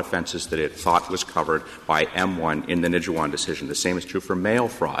fraud offenses that it thought was covered by M1 in the Nijuan decision. The same is true for mail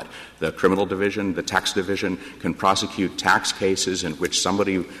fraud. The criminal division, the tax division can prosecute tax cases in which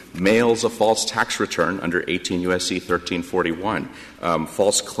somebody mails a false tax return under 18 U.S.C. 1341.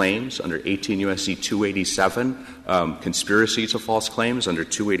 False claims under 18 U.S.C. 287, conspiracy to false claims under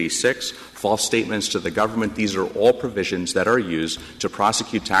 286, false statements to the government. These are all provisions that are used to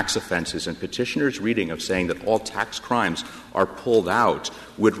prosecute tax offenses, and petitioners' reading of saying that all tax crimes are pulled out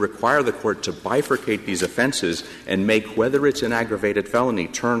would require the Court to bifurcate these offenses and make whether it's an aggravated felony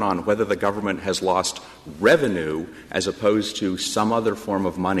turn on whether the government has lost revenue as opposed to some other form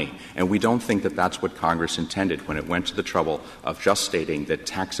of money. And we don't think that that's what Congress intended when it went to the trouble of just stating that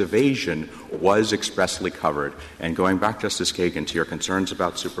tax evasion was expressly covered. And going back, Justice Kagan, to your concerns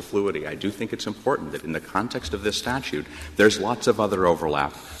about superfluity, I do think it's important that in the context of this statute, there's lots of other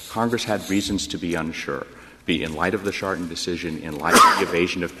overlap. Congress had reasons to be unsure, in light of the Chardon decision, in light of the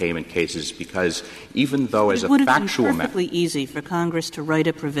evasion of payment cases, because even though as a factual matter — it would have been perfectly easy for Congress to write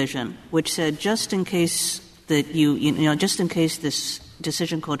a provision which said just in case that just in case this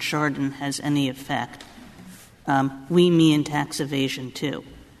decision called Chardon has any effect, we mean tax evasion too,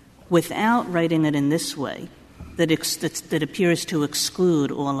 without writing it in this way that appears to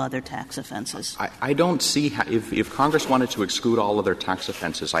exclude all other tax offenses. I don't see how — if Congress wanted to exclude all other tax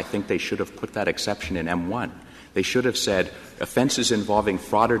offenses, I think they should have put that exception in M1. They should have said offenses involving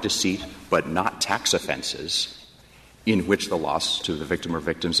fraud or deceit, but not tax offenses, in which the loss to the victim or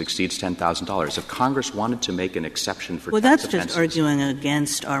victims exceeds $10,000. If Congress wanted to make an exception for tax offenses — Well, that's just arguing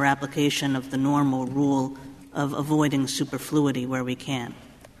against our application of the normal rule of avoiding superfluity where we can.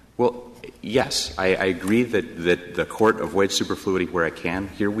 Well, yes, I agree that the Court avoids superfluity where it can.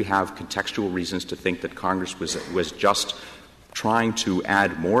 Here we have contextual reasons to think that Congress was just trying to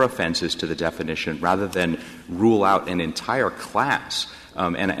add more offenses to the definition rather than rule out an entire class.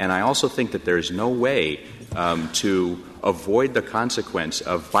 And I also think that there's no way to avoid the consequence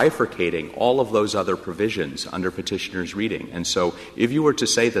of bifurcating all of those other provisions under petitioner's reading. And so if you were to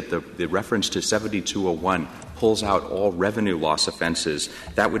say that the reference to 7201 pulls out all revenue loss offenses,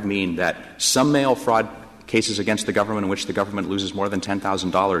 that would mean that some mail fraud cases against the government in which the government loses more than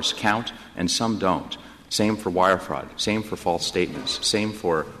 $10,000 count and some don't. Same for wire fraud, same for false statements, same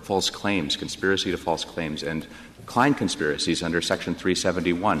for false claims, conspiracy to false claims, and Klein conspiracies under Section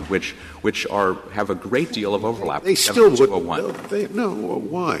 371, which have a great deal of overlap. They still wouldn't.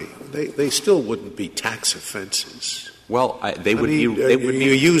 Why? They still wouldn't be tax offenses. Well, they would be. You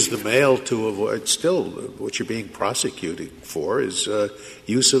use the mail to avoid. Still, what you're being prosecuted for is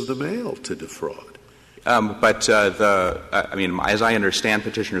use of the mail to defraud. But as I understand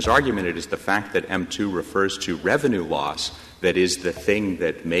petitioner's argument, it is the fact that M2 refers to revenue loss that is the thing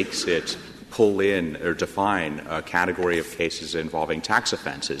that makes it pull in or define a category of cases involving tax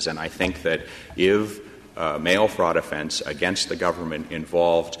offenses. And I think that if a mail fraud offense against the government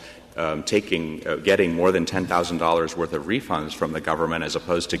involved getting more than $10,000 worth of refunds from the government as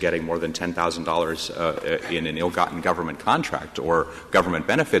opposed to getting more than $10,000 in an ill-gotten government contract or government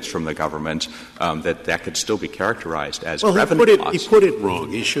benefits from the government, that could still be characterized as revenue loss. He put it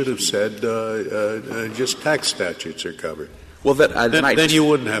wrong. He should have said just tax statutes are covered. Well, then you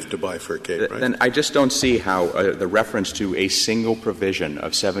wouldn't have to bifurcate, right? Then I just don't see how the reference to a single provision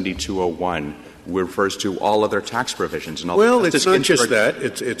of 7201 refers to all other tax provisions. And well, it's not just that.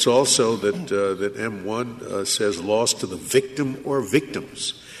 It's also that M1 says loss to the victim or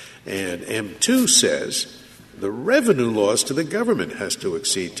victims. And M2 says the revenue loss to the government has to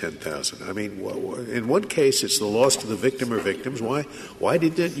exceed $10,000. I mean, in one case, it's the loss to the victim or victims. Why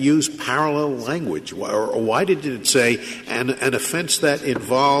did it use parallel language? Or why did it say an offense that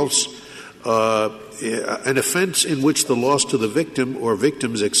involves an offense in which the loss to the victim or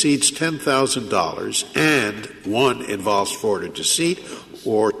victims exceeds $10,000 and 1 involves fraud or deceit,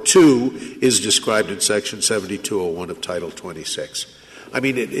 or 2 is described in Section 7201 of Title 26? I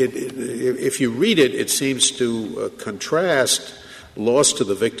mean, if you read it, it seems to contrast loss to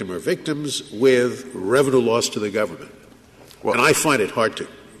the victim or victims with revenue loss to the government. Well, and I find it hard to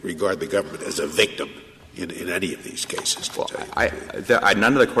regard the government as a victim in any of these cases. None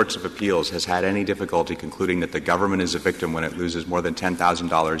of the courts of appeals has had any difficulty concluding that the government is a victim when it loses more than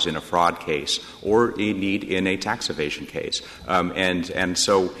 $10,000 in a fraud case or indeed in a tax evasion case. And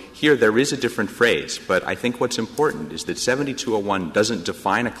so here there is a different phrase, but I think what's important is that 7201 doesn't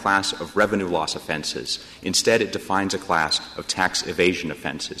define a class of revenue loss offenses. Instead, it defines a class of tax evasion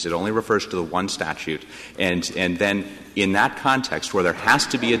offenses. It only refers to the one statute, and then in that context where there has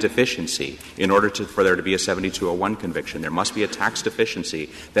to be a deficiency in order for there to be a 7201 conviction, there must be a tax deficiency,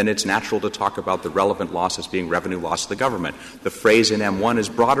 then it's natural to talk about the relevant loss as being revenue loss to the government. The phrase in M1 is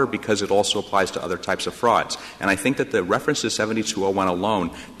broader because it also applies to other types of frauds. And I think that the reference to 7201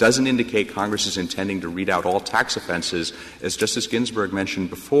 alone doesn't indicate Congress is intending to read out all tax offenses. As Justice Ginsburg mentioned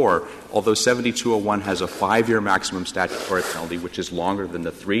before, although 7201 has a 5-year maximum statutory penalty, which is longer than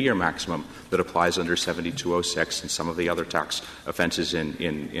the 3-year maximum that applies under 7206 and some of the other tax offenses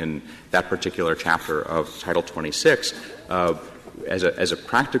in that particular chapter of Title 26, as a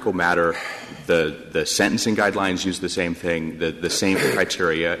practical matter, the sentencing guidelines use the same thing, the same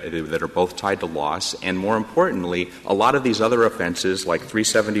criteria that are both tied to loss, and more importantly, a lot of these other offenses like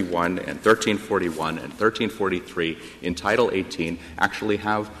 371 and 1341 and 1343 in Title 18 actually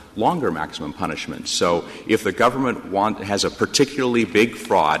have longer maximum punishments. So if the government has a particularly big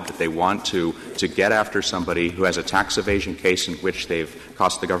fraud that they want to get after somebody who has a tax evasion case in which they've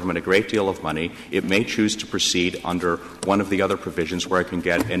cost the government a great deal of money, it may choose to proceed under one of the other provisions where it can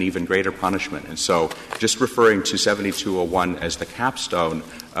get an even greater punishment. And so just referring to 7201 as the capstone,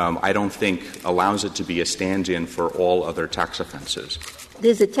 I don't think allows it to be a stand-in for all other tax offenses.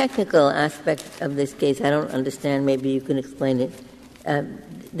 There's a technical aspect of this case I don't understand. Maybe you can explain it.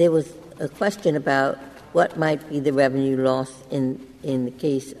 There was a question about what might be the revenue loss in the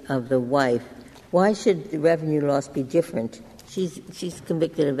case of the wife. Why should the revenue loss be different? She's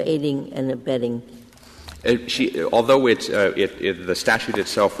convicted of aiding and abetting. Although the statute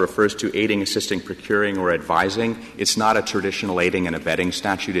itself refers to aiding, assisting, procuring, or advising, it's not a traditional aiding and abetting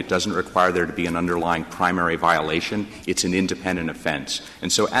statute. It doesn't require there to be an underlying primary violation. It's an independent offense.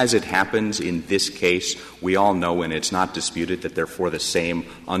 And so as it happens in this case, we all know, and it's not disputed, that they're for the same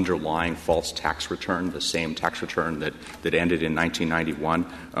underlying false tax return, the same tax return that ended in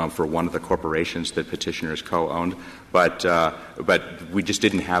 1991 for one of the corporations that petitioners co-owned. But we just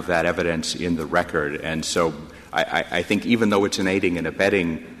didn't have that evidence in the record. And so I think even though it's an aiding and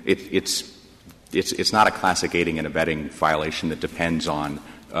abetting, it's not a classic aiding and abetting violation that depends on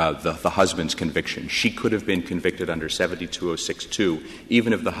the husband's conviction. She could have been convicted under 72062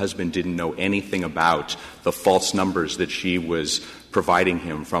 even if the husband didn't know anything about the false numbers that she was providing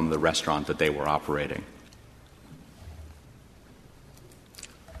him from the restaurant that they were operating.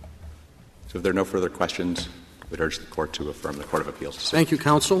 So if there are no further questions, I would urge the Court to affirm the Court of Appeals decision. Thank you,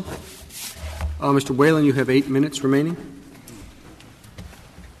 counsel. Mr. Whalen, you have 8 minutes remaining.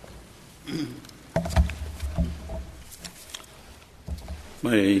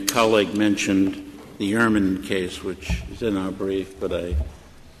 My colleague mentioned the Ehrman case, which is in our brief, but I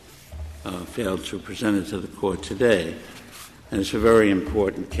failed to present it to the Court today. And it's a very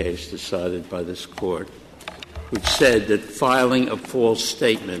important case decided by this Court, which said that filing a false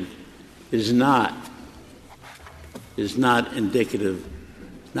statement is not indicative,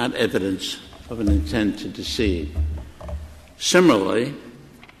 not evidence of an intent to deceive. Similarly,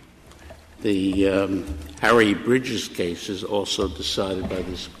 the Harry Bridges case, is also decided by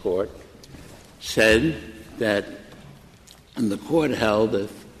this Court, said that, and the Court held that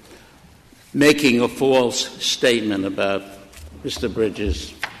making a false statement about Mr.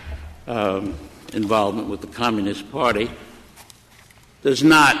 Bridges' involvement with the Communist Party does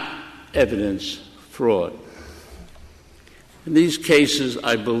not evidence fraud. In these cases,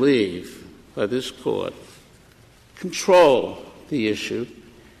 I believe, by this Court, control the issue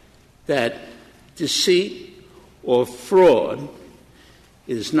that deceit or fraud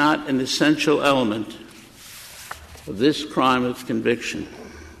is not an essential element of this crime of conviction.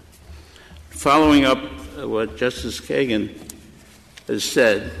 Following up what Justice Kagan has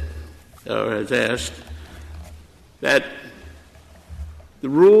said, or has asked, that the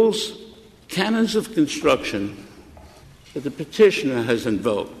rules, canons of construction that the petitioner has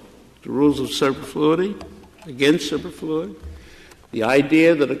invoked, the rules of superfluity, against superfluity, the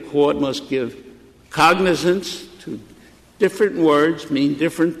idea that a court must give cognizance to different words mean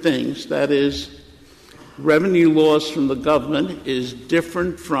different things. That is, revenue loss from the government is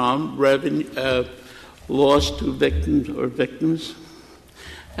different from revenue loss to victims or victims,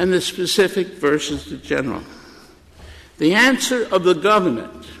 and the specific versus the general. The answer of the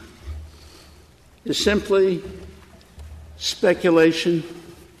government is simply speculation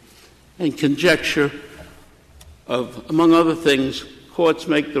and conjecture of, among other things, courts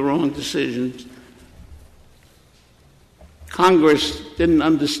make the wrong decisions. Congress didn't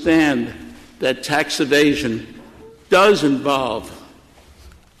understand that tax evasion does involve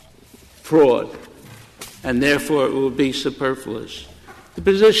fraud, and therefore it will be superfluous. The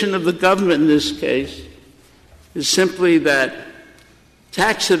position of the government in this case is simply that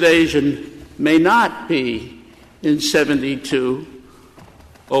tax evasion may not be in 72,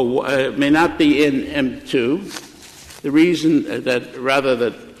 or may not be in M2. The reason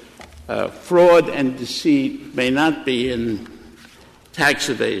that fraud and deceit may not be in tax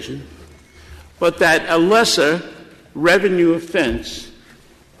evasion, but that a lesser revenue offense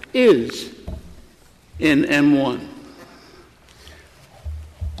is in M1.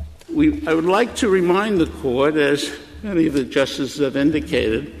 I would like to remind the Court, as many of the justices have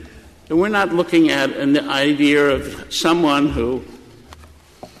indicated, that we're not looking at an idea of someone who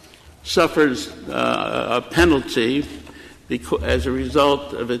suffers a penalty as a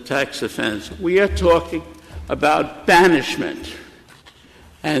result of a tax offense. We are talking about banishment,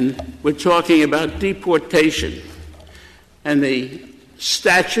 and we're talking about deportation. And the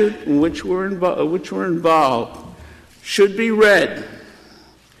statute in which we're involved should be read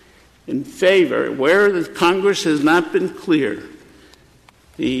in favor, where the Congress has not been clear.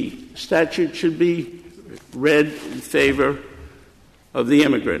 The statute should be read in favor of the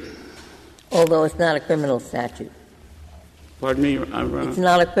immigrant. Although it's not a criminal statute. Pardon me? It's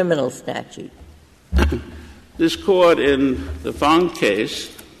not a criminal statute. This Court in the Fong case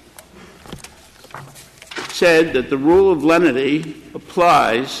said that the rule of lenity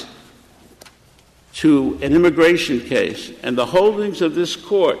applies to an immigration case, and the holdings of this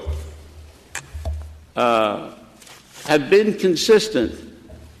Court have been consistent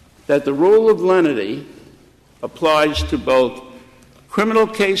that the rule of lenity applies to both criminal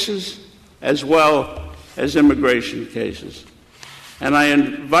cases as well as immigration cases. And I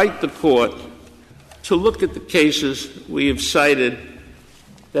invite the Court to look at the cases we have cited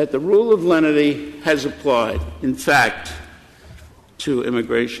that the rule of lenity has applied, in fact, to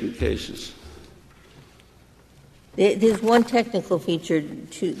immigration cases. There's one technical feature,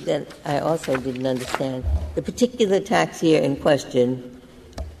 too, that I also didn't understand. The particular tax year in question,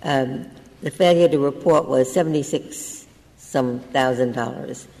 the failure to report was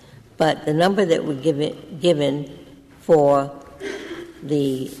 $76,000. But the number that was given for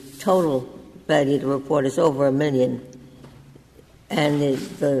the total failure to report is over $1 million. And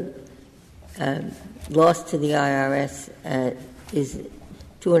the loss to the IRS is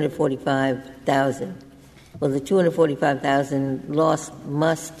 $245,000. Well, the $245,000 loss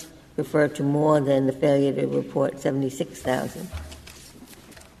must refer to more than the failure to report $76,000.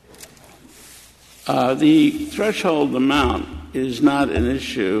 The threshold amount is not an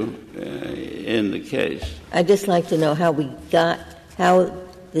issue in the case. I'd just like to know how the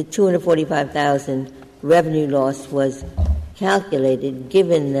 $245,000 revenue loss was calculated,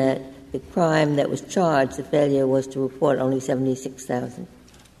 given that the crime that was charged, the failure was to report only $76,000.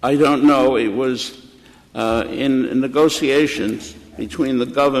 I don't know. It was in negotiations between the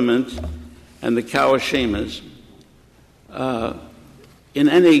government and the Kawashimas. In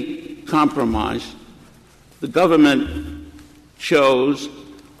any compromise, the government chose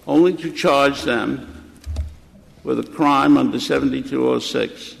only to charge them with a crime under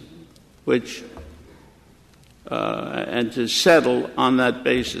 7206, which and to settle on that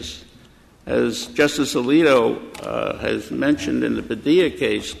basis. As Justice Alito has mentioned in the Padilla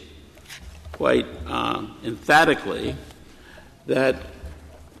case quite emphatically, that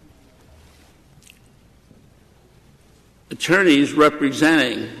attorneys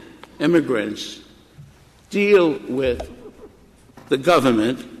representing immigrants deal with the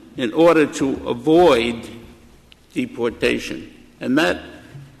government in order to avoid deportation. And that,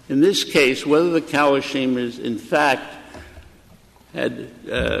 in this case, whether the Kawashimas in fact had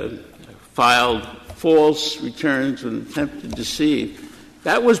filed false returns and attempted to deceive,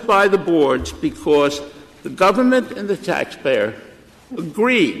 that was by the boards because the government and the taxpayer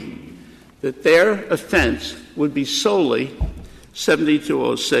agreed that their offense would be solely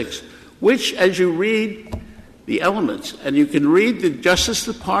 7206, which, as you read the elements, and you can read the Justice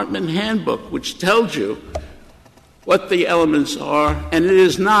Department handbook, which tells you what the elements are, and it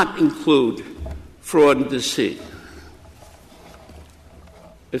does not include fraud and deceit.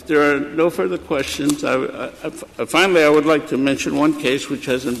 If there are no further questions, finally I would like to mention one case which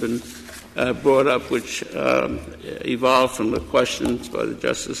hasn't been brought up, which evolved from the questions by the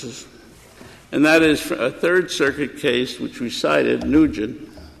justices, and that is a Third Circuit case which we cited, Nugent,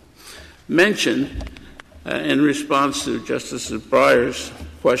 mentioned in response to Justice Breyer's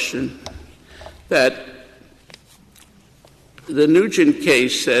question that the Nugent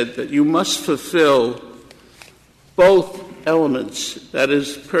case said that you must fulfill both elements, that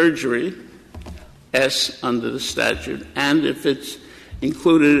is, perjury, S under the statute, and if it's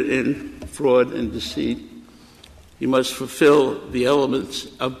included in fraud and deceit, you must fulfill the elements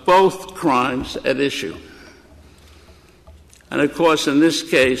of both crimes at issue. And, of course, in this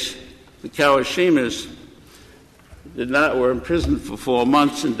case, the Kawashimas were imprisoned for 4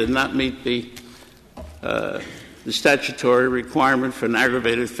 months and did not meet the statutory requirement for an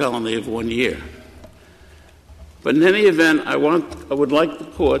aggravated felony of 1 year. But in any event, I would like the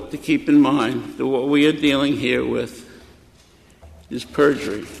Court to keep in mind that what we are dealing here with is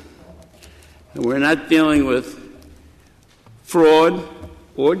perjury. And we're not dealing with fraud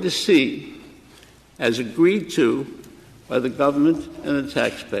or deceit as agreed to by the government and the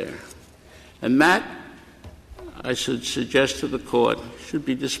taxpayer. And that, I should suggest to the Court, should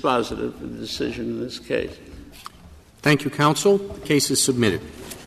be dispositive of the decision in this case. Thank you, counsel. The case is submitted.